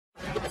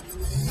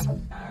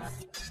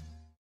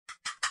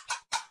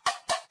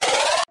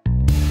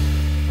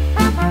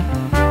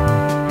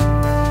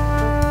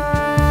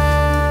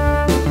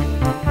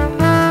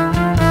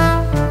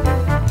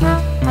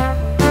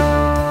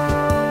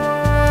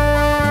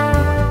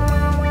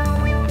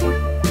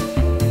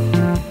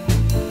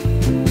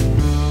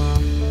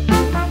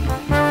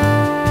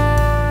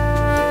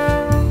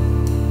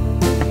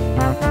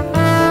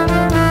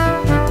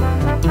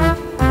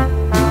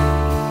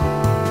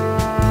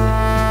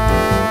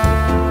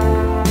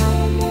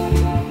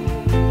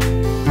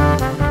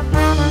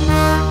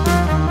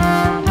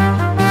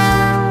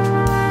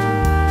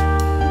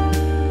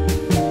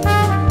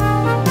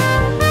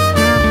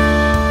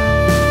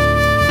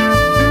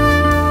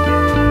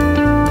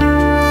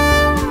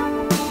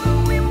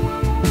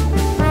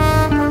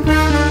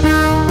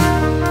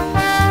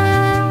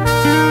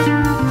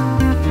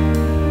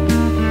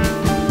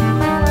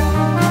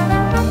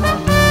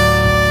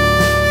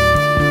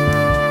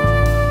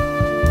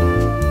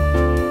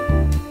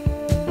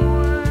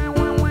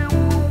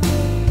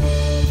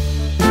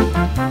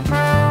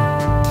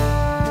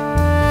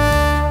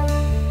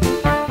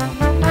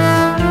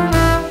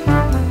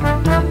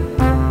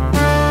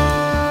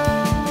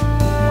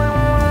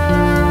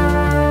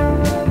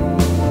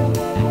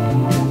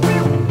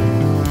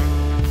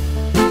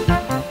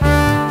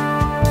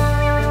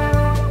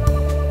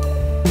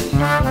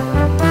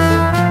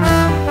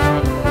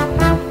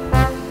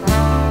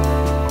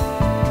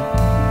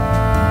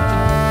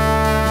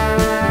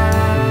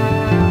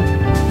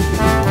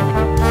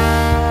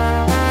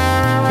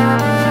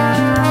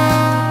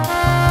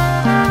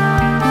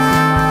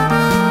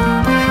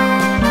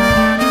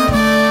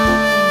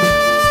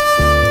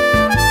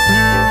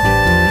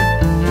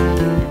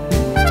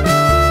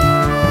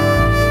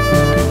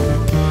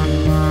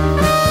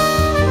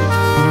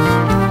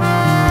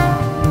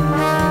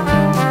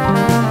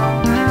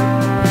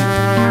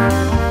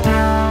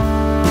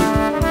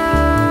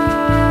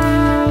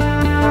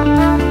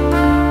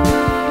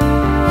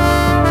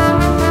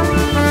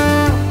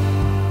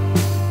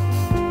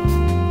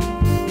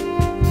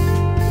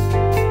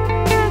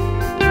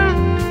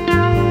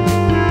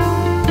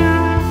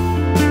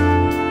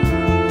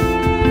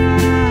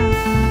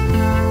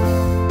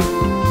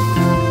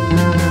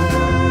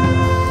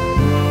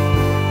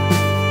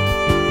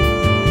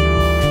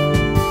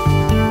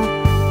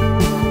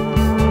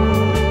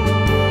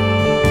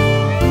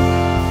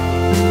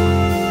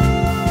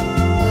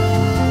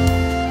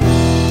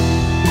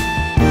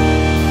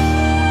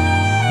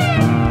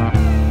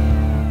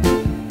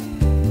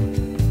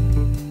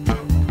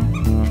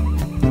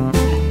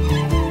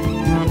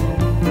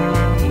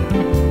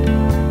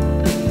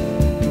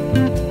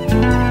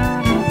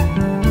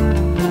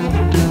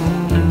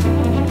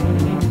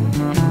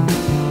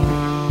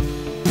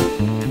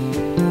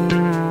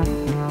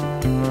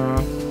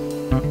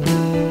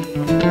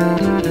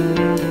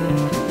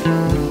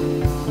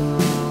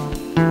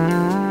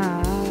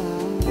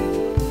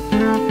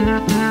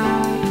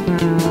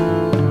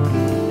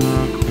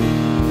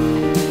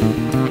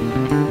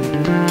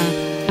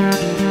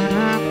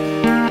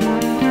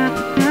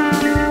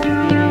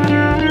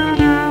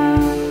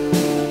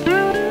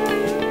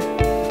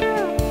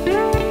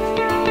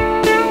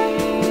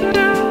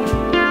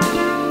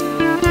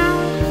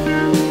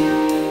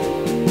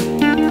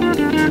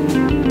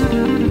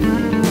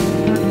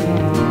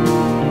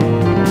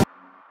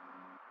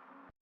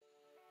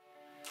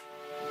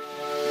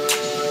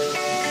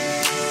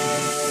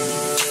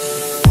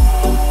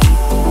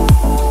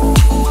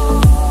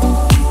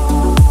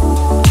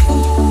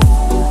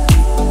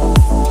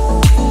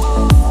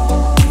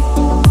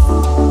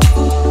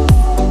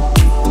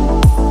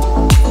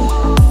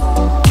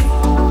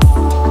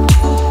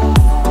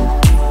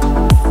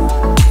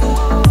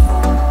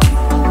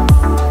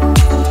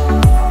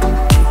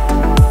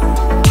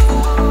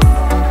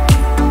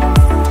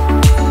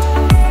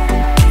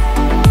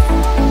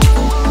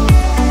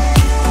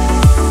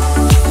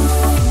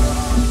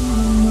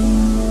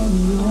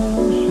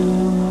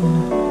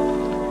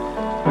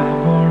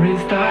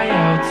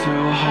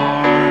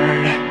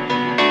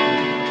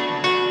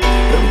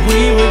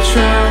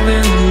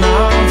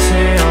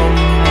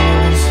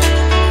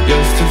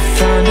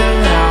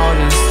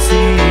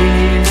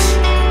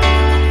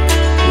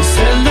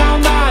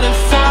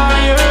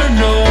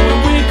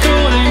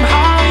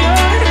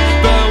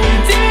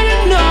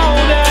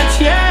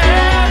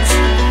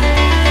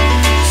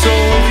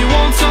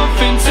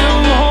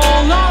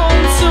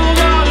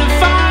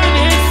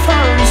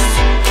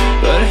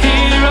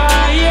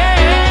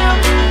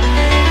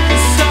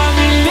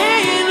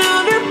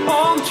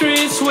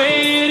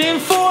waiting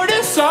for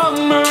the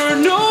summer,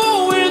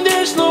 knowing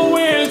there's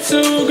nowhere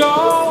to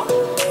go.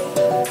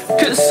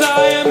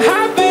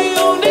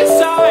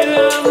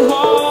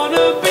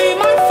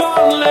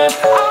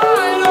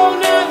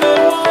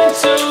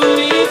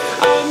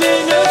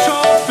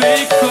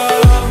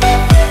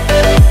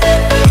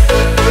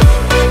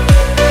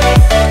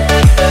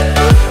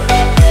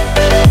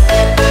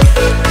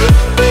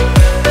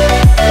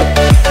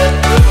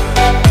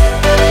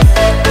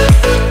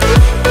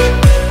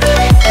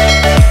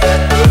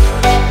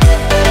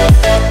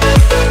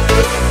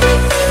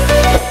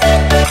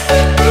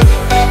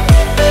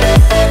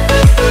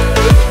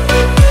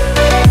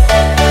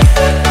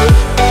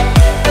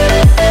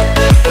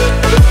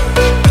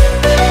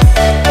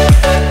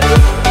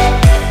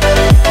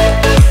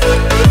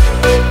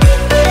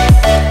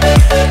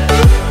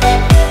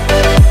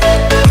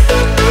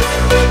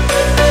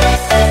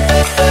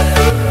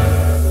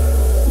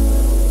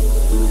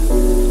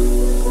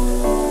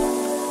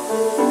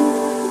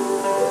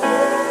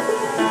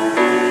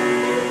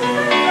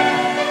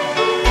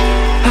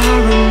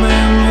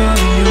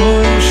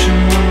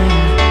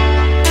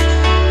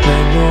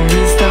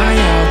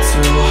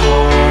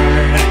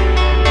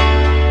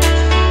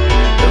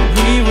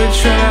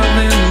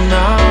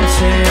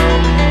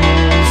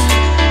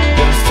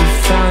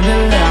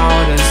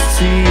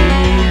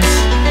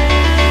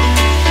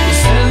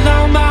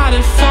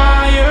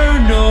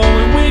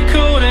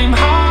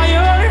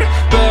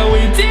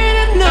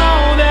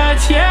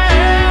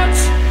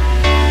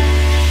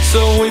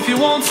 if you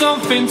want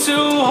something to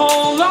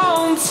hold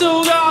on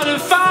to, gotta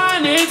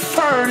find it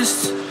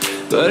first.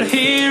 But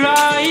here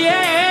I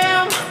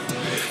am,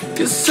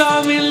 'cause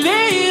I've been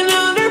laying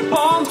under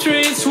palm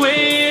trees,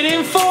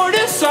 waiting for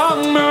the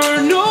summer,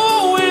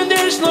 knowing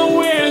there's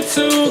nowhere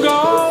to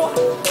go.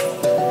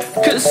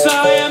 'Cause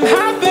I am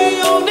happy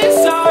on this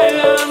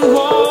island,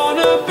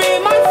 wanna be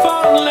my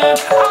farmland.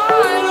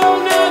 I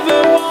don't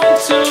ever want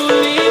to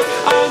leave,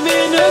 I'm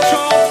in a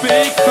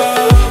tropic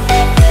club.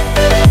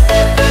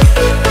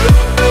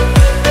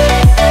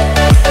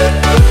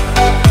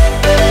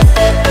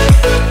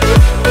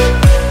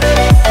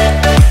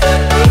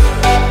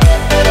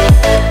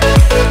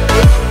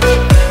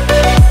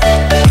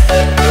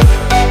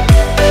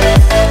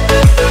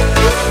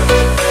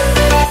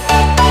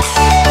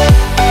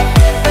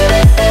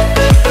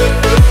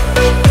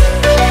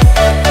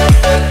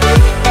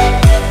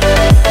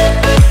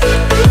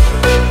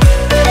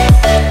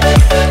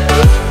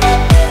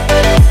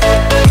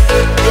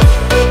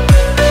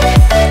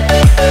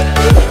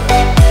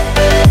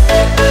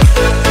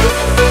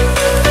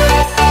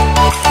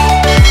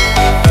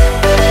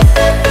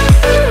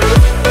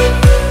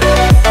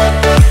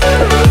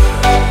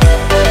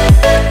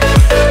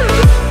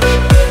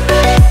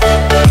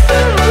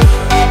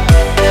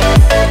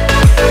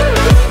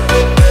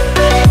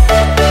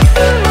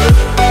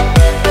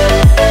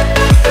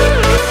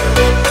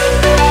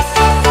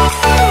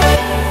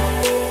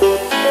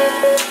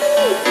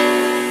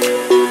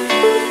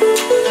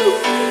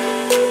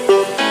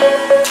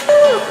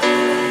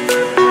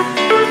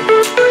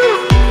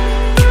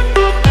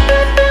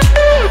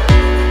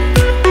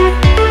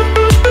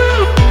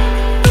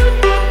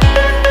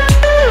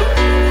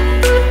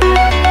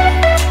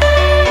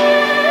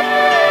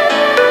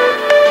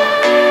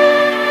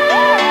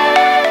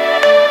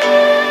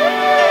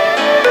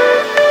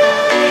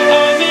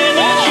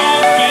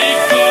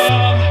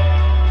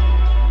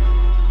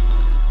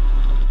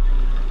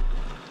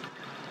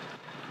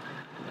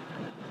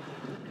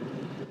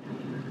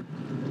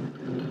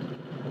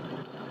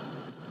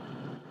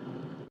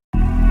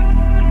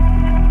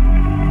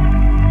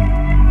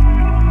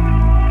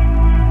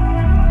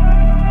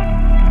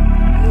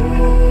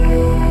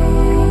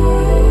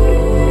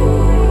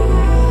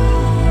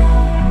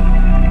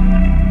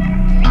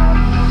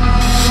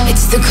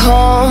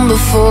 calm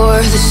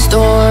before the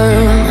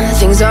storm.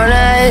 Things aren't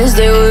as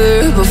they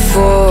were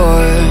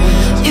before.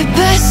 You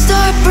best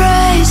start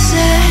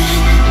bracing.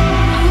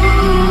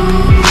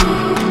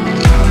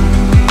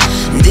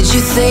 Did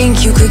you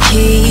think you could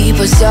keep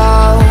us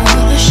out?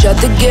 Shut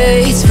the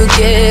gates,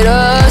 forget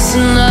us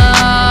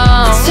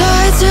now. The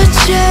tides are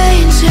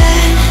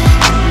changing.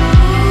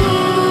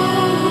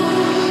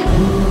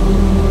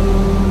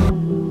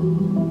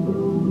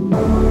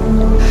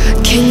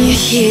 Can you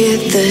hear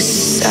the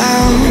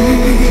sound?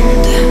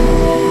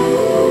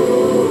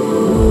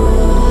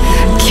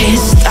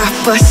 Can't stop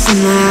us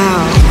now.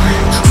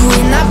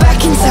 We're not back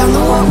in town,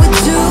 know what we're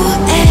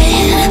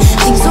doing.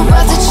 Things are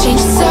about to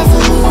change, it's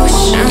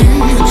evolution.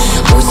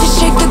 Voices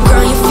shake the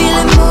ground, you feel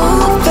it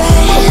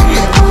moving.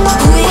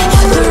 We're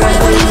the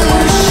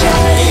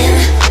revolution.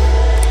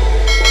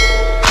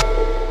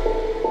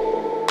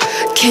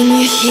 Can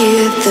you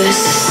hear the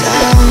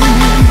sound?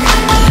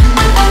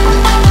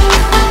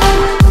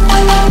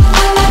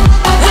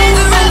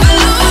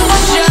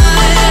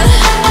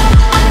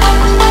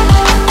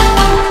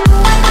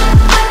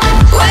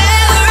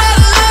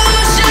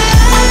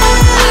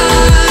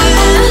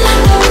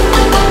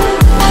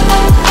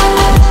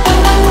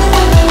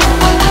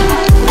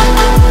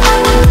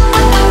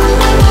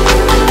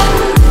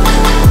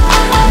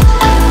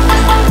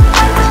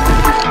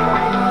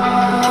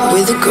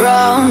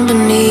 Ground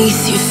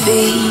beneath your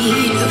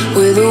feet,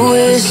 with a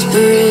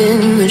whisper in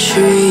the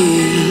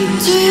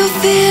trees. Do you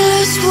feel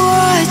us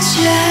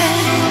watching?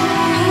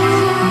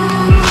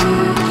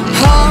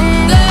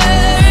 Hunger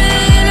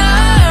in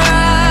our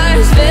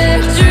eyes,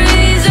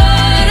 victories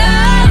on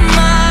our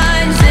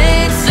minds.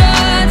 It's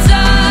our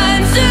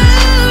time to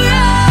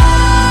rise.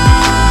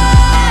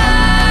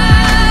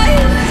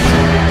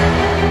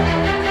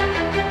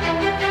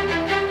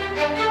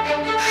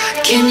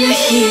 Can you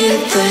hear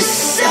the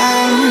sound?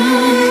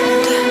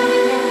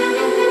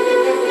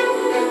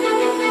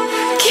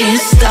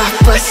 Can't stop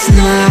us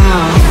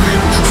now.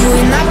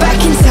 We're not back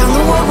in town,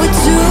 know what we're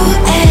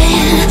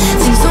doing.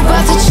 Things are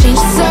about to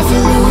change, it's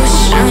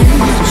evolution.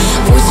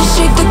 Voices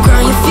shake the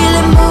ground, you feel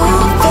it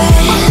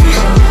moving.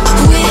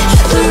 We're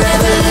the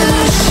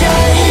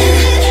revolution.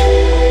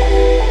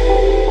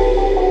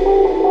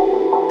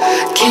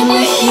 Can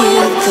you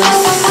hear the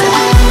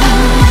sound?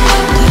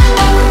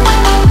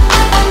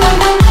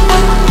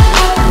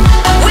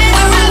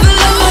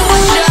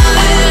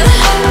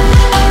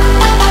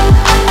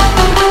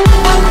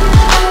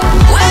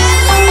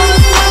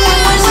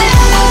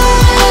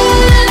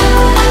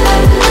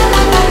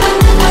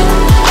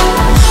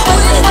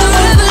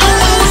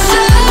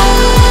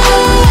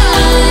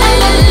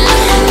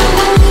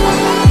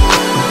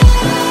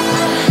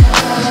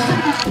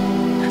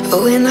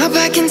 We're not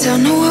back in town,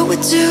 know what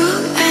we're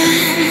doing.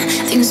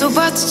 Things are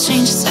about to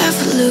change, it's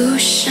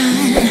evolution.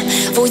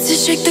 Voices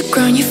Voices shake the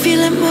ground, you feel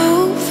it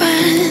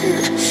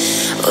moving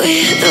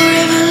with the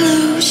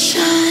revolution.